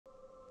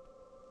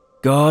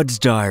God's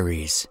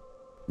Diaries,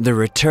 the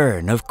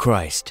Return of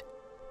Christ.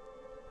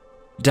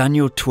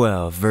 Daniel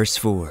 12, verse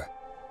 4,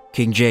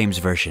 King James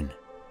Version.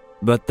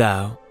 But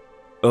thou,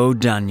 O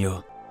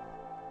Daniel,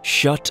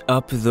 shut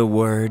up the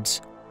words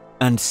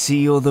and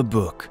seal the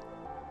book,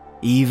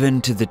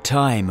 even to the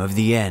time of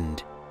the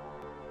end.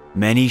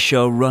 Many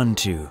shall run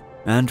to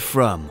and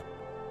from,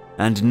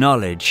 and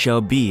knowledge shall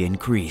be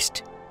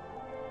increased.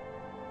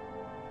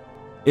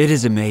 It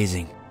is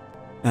amazing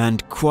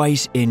and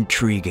quite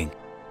intriguing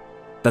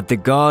that the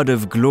God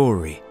of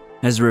glory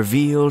has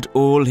revealed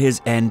all his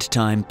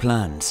end-time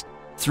plans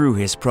through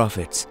his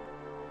prophets.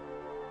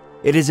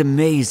 It is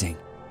amazing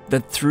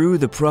that through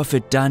the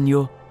prophet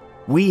Daniel,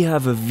 we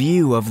have a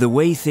view of the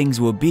way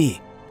things will be,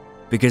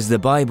 because the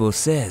Bible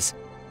says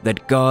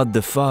that God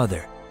the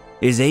Father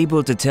is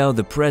able to tell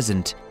the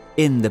present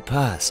in the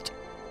past,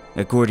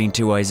 according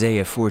to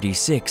Isaiah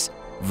 46,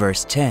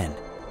 verse 10,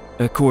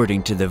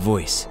 according to the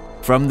voice.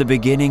 From the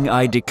beginning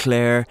I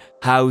declare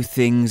how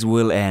things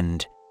will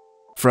end.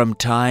 From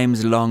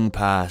times long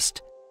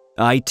past,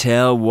 I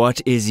tell what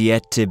is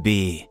yet to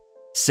be,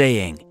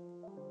 saying,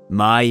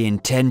 my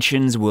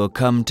intentions will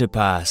come to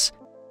pass.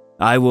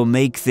 I will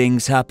make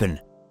things happen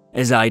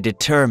as I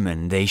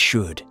determine they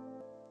should.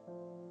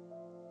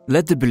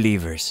 Let the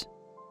believers,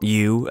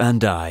 you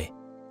and I,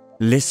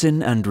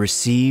 listen and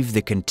receive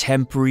the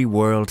contemporary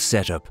world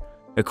setup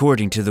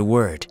according to the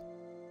Word.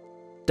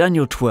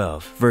 Daniel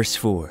 12, verse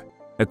 4,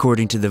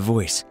 according to the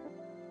voice.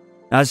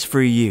 As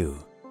for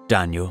you,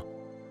 Daniel,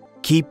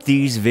 keep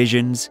these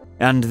visions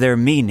and their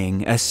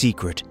meaning a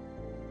secret.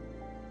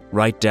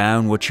 Write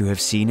down what you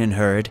have seen and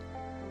heard,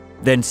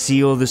 then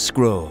seal the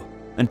scroll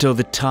until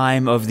the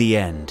time of the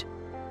end.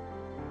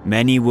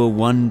 Many will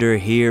wander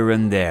here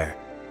and there,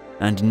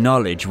 and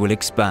knowledge will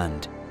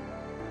expand.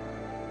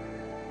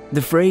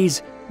 The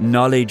phrase,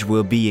 knowledge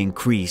will be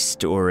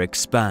increased or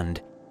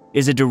expand,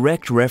 is a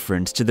direct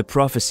reference to the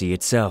prophecy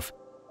itself.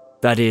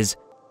 That is,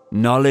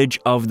 knowledge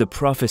of the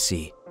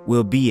prophecy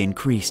will be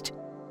increased.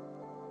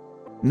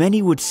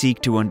 Many would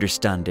seek to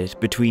understand it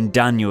between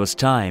Daniel's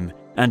time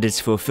and its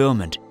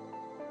fulfillment,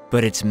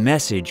 but its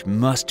message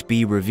must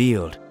be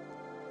revealed.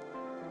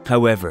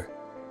 However,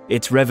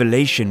 its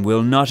revelation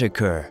will not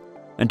occur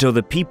until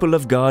the people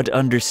of God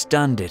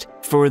understand it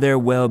for their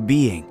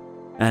well-being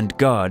and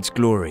God's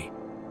glory.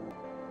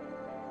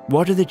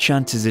 What are the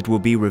chances it will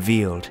be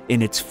revealed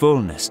in its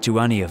fullness to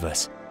any of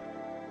us?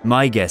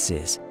 My guess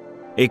is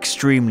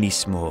extremely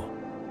small,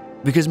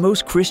 because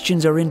most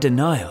Christians are in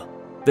denial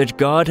that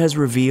God has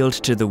revealed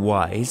to the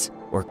wise,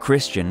 or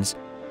Christians,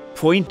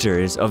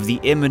 pointers of the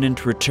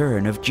imminent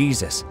return of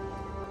Jesus.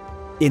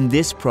 In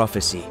this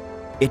prophecy,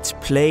 its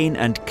plain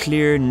and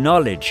clear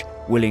knowledge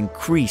will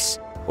increase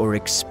or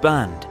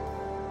expand.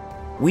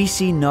 We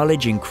see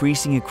knowledge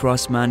increasing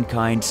across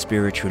mankind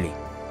spiritually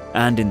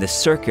and in the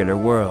secular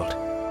world.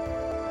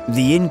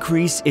 The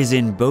increase is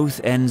in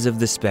both ends of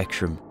the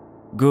spectrum,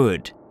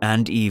 good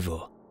and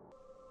evil.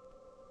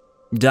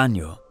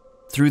 Daniel,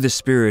 through the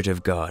Spirit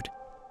of God,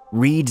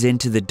 reads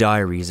into the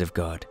diaries of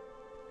God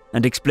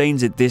and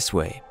explains it this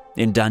way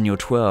in Daniel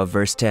 12,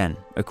 verse 10,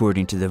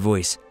 according to the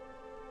voice.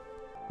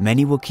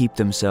 Many will keep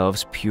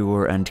themselves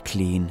pure and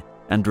clean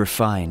and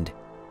refined,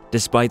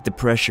 despite the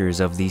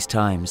pressures of these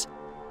times.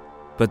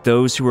 But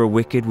those who are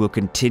wicked will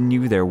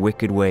continue their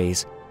wicked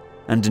ways,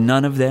 and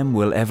none of them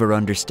will ever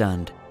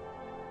understand.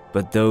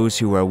 But those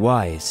who are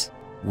wise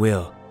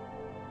will.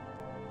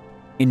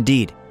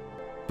 Indeed,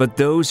 but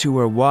those who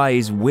are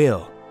wise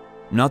will,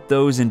 not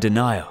those in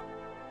denial.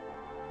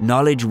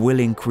 Knowledge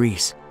will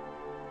increase.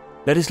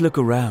 Let us look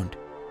around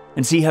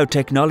and see how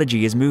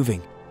technology is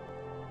moving.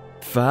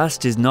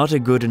 Fast is not a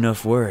good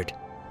enough word,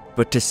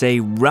 but to say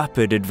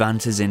rapid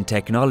advances in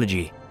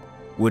technology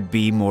would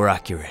be more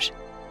accurate.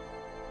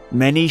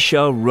 Many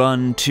shall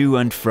run to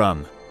and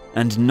from,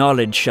 and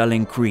knowledge shall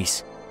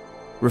increase,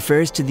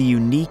 refers to the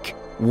unique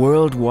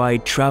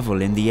worldwide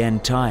travel in the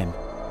end time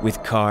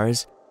with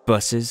cars,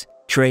 buses,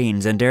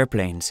 trains and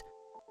airplanes,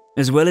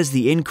 as well as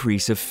the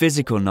increase of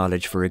physical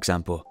knowledge, for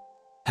example,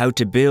 how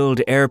to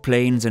build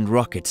airplanes and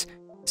rockets,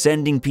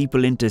 sending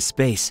people into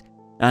space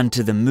and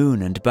to the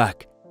moon and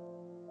back.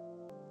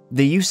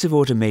 The use of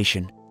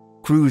automation,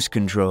 cruise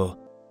control,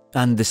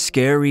 and the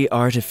scary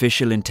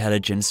artificial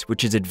intelligence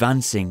which is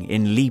advancing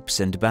in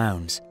leaps and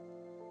bounds.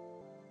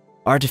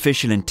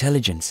 Artificial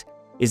intelligence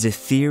is a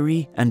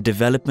theory and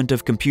development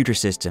of computer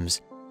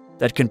systems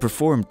that can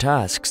perform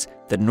tasks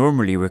that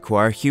normally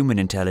require human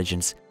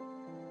intelligence.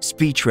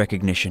 Speech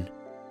recognition,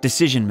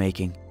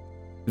 decision-making,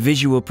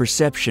 visual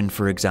perception,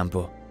 for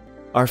example,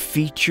 are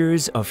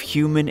features of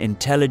human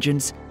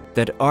intelligence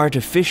that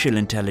artificial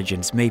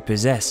intelligence may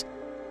possess.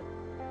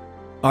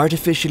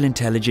 Artificial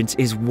intelligence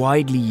is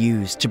widely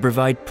used to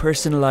provide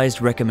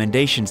personalized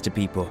recommendations to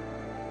people,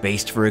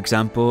 based, for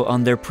example,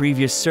 on their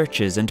previous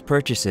searches and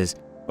purchases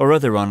or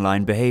other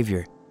online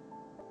behavior.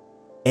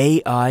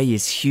 AI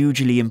is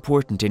hugely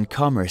important in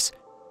commerce,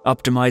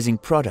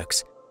 optimizing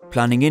products,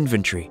 planning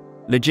inventory,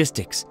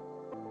 logistics.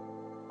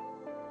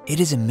 It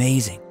is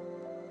amazing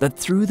that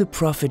through the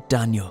prophet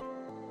Daniel,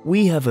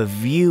 we have a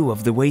view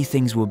of the way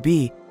things will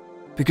be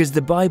because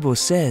the Bible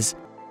says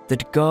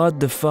that God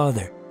the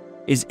Father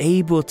is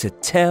able to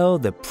tell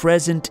the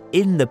present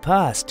in the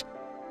past,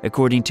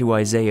 according to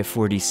Isaiah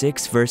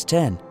 46 verse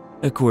 10,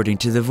 according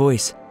to the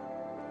voice.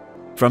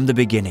 From the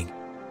beginning,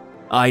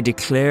 I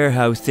declare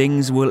how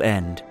things will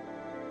end.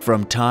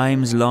 From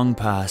times long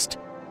past,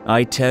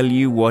 I tell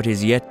you what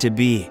is yet to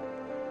be,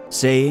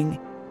 saying,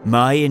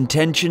 my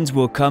intentions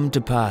will come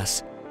to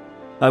pass.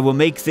 I will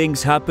make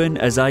things happen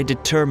as I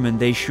determine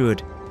they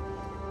should.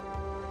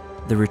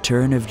 The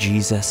return of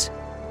Jesus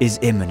is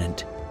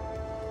imminent.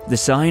 The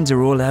signs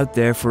are all out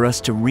there for us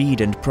to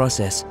read and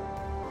process.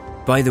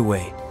 By the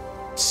way,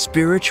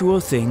 spiritual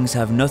things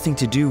have nothing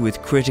to do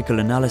with critical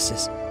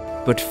analysis,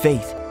 but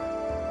faith.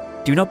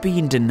 Do not be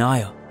in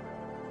denial.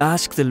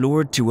 Ask the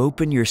Lord to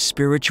open your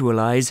spiritual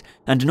eyes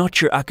and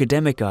not your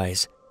academic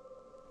eyes.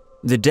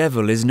 The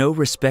devil is no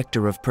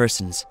respecter of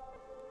persons.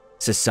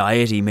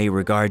 Society may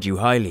regard you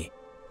highly,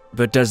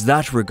 but does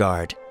that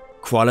regard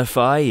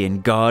qualify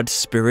in God's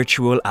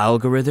spiritual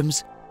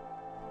algorithms?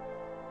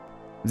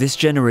 This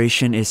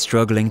generation is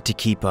struggling to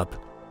keep up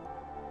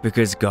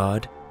because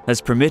God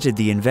has permitted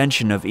the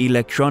invention of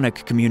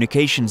electronic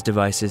communications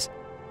devices.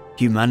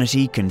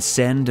 Humanity can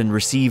send and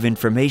receive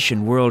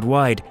information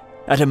worldwide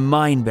at a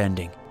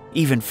mind-bending,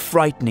 even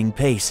frightening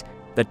pace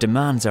that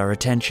demands our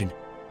attention.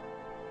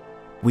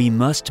 We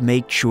must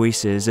make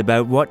choices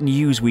about what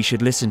news we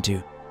should listen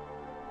to.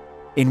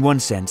 In one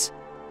sense,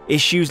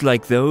 issues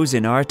like those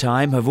in our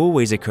time have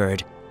always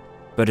occurred,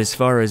 but as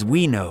far as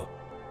we know,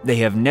 they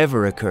have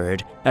never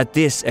occurred at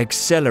this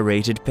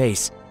accelerated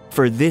pace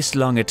for this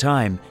long a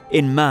time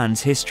in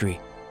man's history.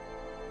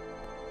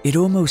 It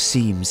almost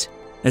seems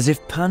as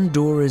if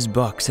Pandora's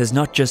box has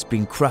not just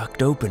been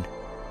cracked open,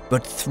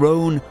 but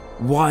thrown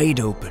wide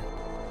open.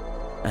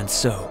 And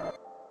so,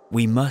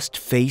 we must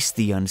face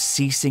the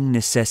unceasing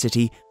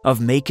necessity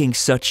of making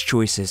such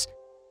choices.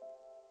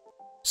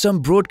 Some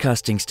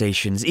broadcasting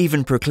stations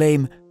even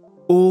proclaim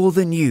all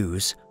the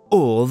news,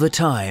 all the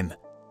time.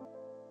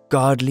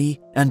 Godly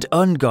and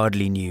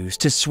ungodly news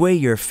to sway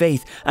your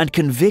faith and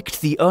convict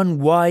the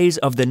unwise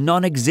of the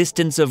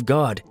non-existence of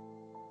God.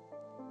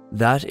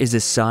 That is a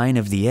sign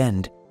of the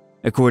end,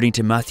 according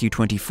to Matthew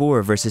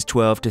 24 verses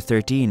 12 to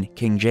 13,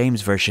 King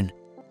James Version.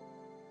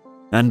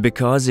 And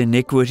because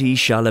iniquity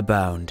shall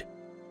abound,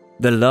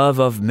 the love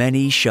of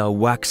many shall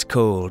wax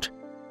cold.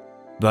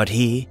 But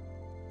he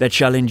that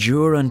shall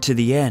endure unto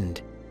the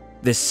end,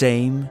 the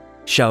same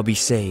shall be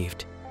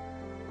saved.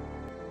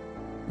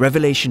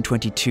 Revelation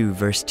 22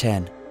 verse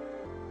 10.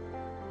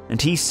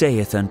 And he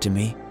saith unto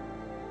me,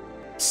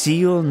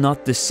 seal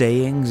not the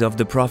sayings of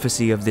the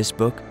prophecy of this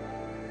book,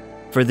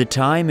 for the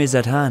time is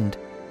at hand.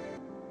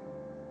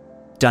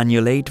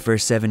 Daniel 8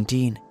 verse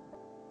 17.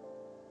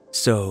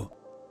 So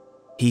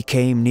he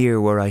came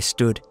near where I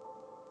stood,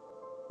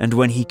 and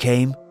when he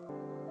came,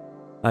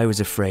 I was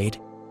afraid,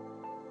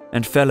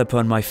 and fell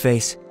upon my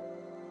face.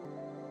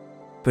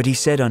 But he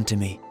said unto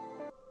me,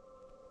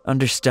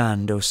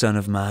 understand, O Son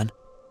of Man,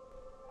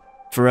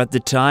 for at the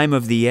time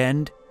of the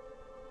end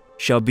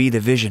shall be the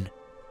vision.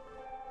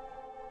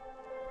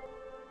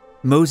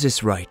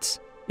 Moses writes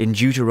in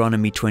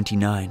Deuteronomy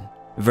 29,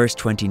 verse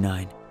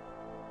 29,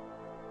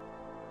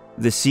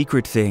 the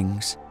secret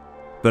things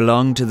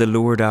belong to the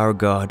Lord our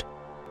God,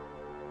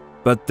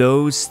 but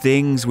those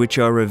things which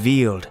are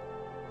revealed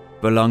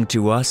belong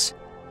to us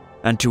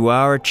and to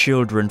our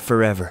children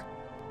forever,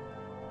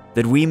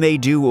 that we may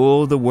do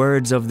all the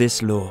words of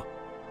this law.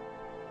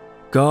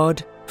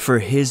 God, for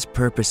his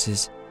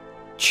purposes,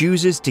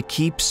 chooses to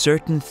keep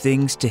certain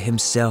things to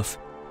himself.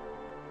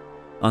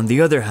 On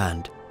the other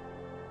hand,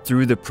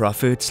 through the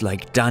prophets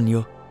like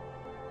Daniel,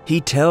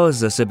 he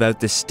tells us about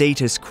the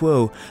status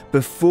quo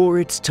before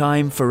it's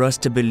time for us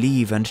to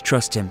believe and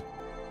trust him.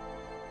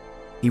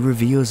 He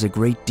reveals a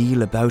great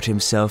deal about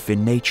himself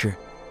in nature,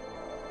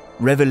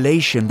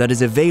 revelation that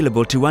is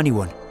available to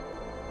anyone.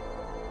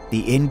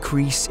 The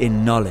increase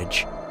in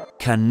knowledge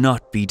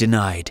cannot be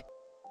denied.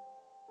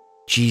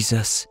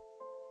 Jesus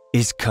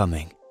is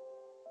coming.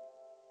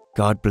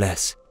 God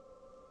bless.